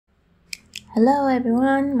Hello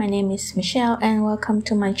everyone, my name is Michelle and welcome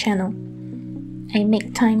to my channel. I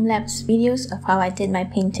make time-lapse videos of how I did my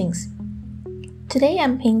paintings. Today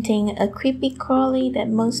I'm painting a creepy crawly that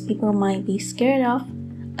most people might be scared of,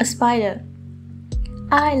 a spider.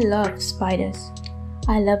 I love spiders.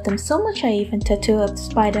 I love them so much I even tattooed a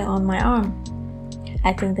spider on my arm.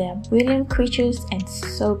 I think they are brilliant creatures and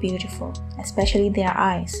so beautiful, especially their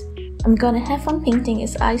eyes. I'm gonna have fun painting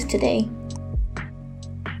its eyes today.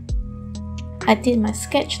 I did my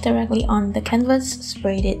sketch directly on the canvas,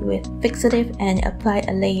 sprayed it with fixative and applied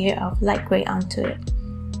a layer of light gray onto it.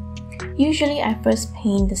 Usually I first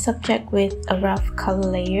paint the subject with a rough color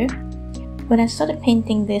layer. When I started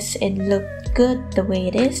painting this, it looked good the way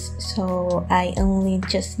it is, so I only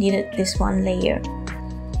just needed this one layer,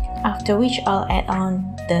 after which I'll add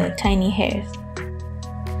on the tiny hairs.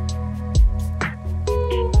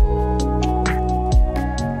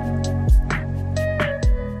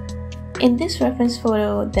 In this reference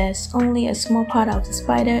photo, there's only a small part of the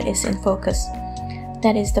spider is in focus.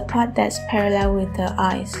 That is the part that's parallel with the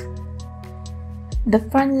eyes. The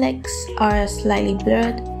front legs are slightly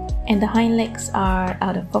blurred and the hind legs are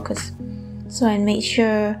out of focus. So I made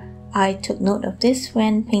sure I took note of this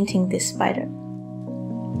when painting this spider.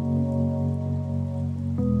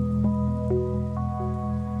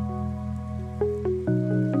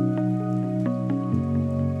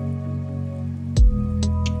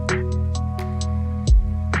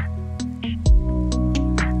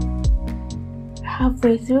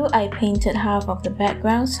 Halfway through, I painted half of the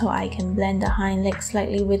background so I can blend the hind leg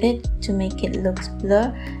slightly with it to make it look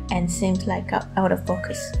blurred and seems like out of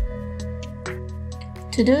focus.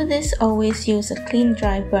 To do this, always use a clean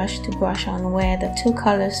dry brush to brush on where the two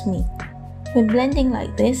colors meet. When blending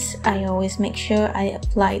like this, I always make sure I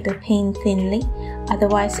apply the paint thinly,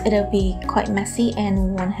 otherwise it'll be quite messy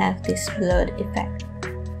and won't have this blurred effect.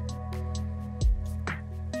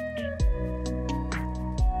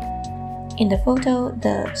 In the photo,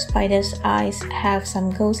 the spider's eyes have some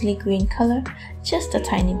ghostly green color, just a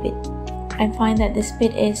tiny bit. I find that this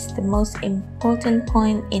bit is the most important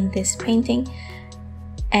point in this painting,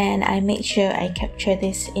 and I made sure I capture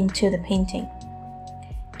this into the painting.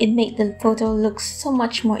 It made the photo look so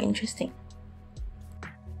much more interesting.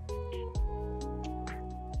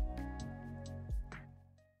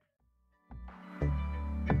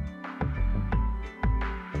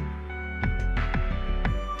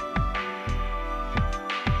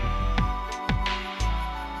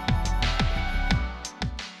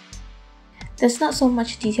 There's not so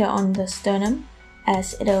much detail on the sternum,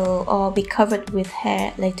 as it'll all be covered with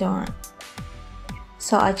hair later on.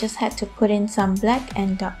 So I just had to put in some black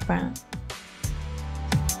and dark brown.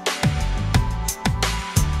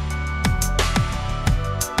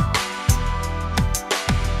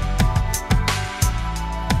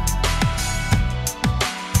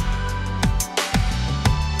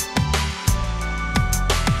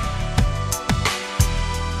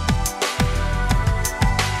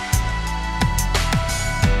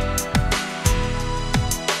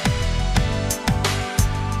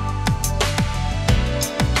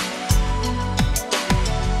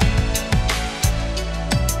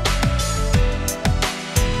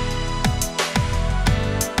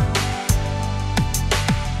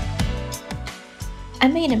 I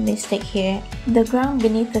made a mistake here. The ground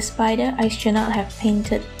beneath the spider I should not have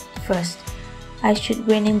painted first. I should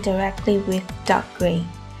grain in directly with dark grey.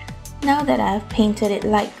 Now that I have painted it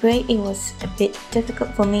light grey, it was a bit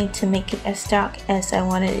difficult for me to make it as dark as I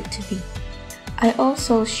wanted it to be. I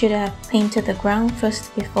also should have painted the ground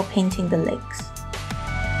first before painting the legs.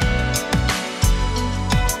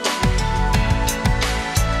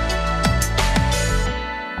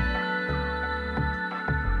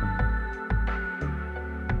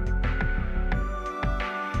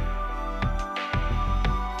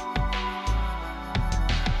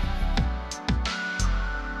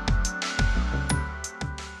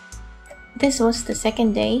 This was the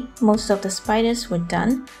second day. Most of the spiders were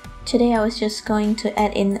done. Today I was just going to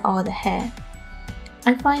add in all the hair.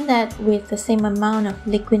 I find that with the same amount of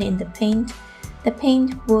liquid in the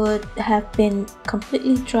paint would have been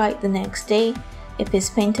completely dried the next day if it's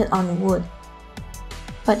painted on wood.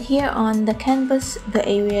 But here on the canvas, the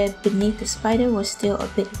area beneath the spider was still a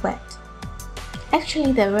bit wet.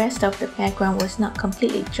 Actually, the rest of the background was not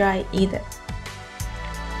completely dry either.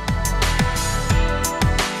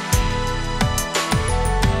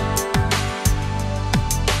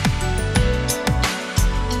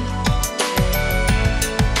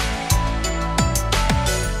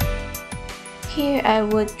 Here I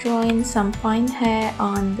would draw in some fine hair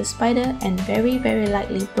on the spider and very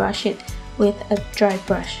lightly brush it with a dry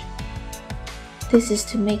brush. This is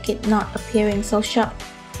to make it not appearing so sharp,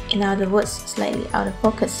 in other words, slightly out of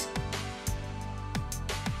focus.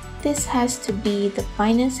 This has to be the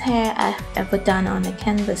finest hair I've ever done on a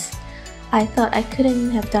canvas. I thought I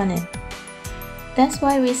couldn't have done it. That's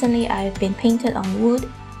why recently I've been painted on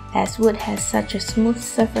wood, as wood has such a smooth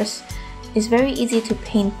surface. It's very easy to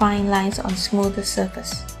paint fine lines on smoother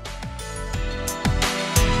surface.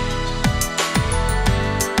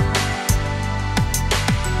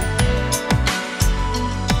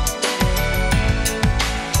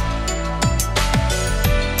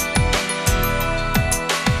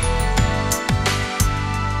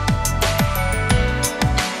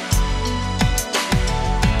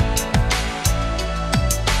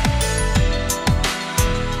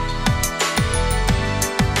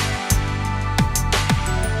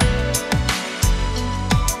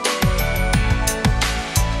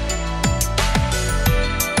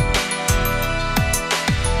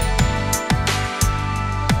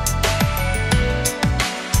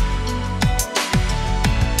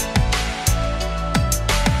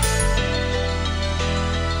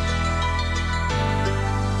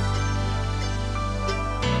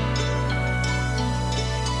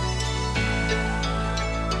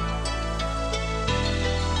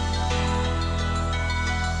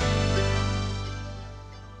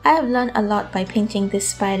 I have learned a lot by painting this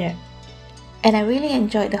spider, and I really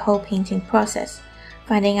enjoyed the whole painting process,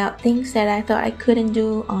 finding out things that I thought I couldn't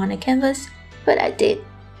do on a canvas, but I did.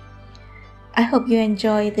 I hope you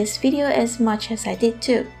enjoy this video as much as I did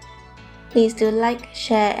too. Please do like,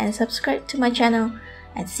 share and subscribe to my channel,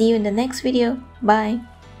 and see you in the next video. Bye!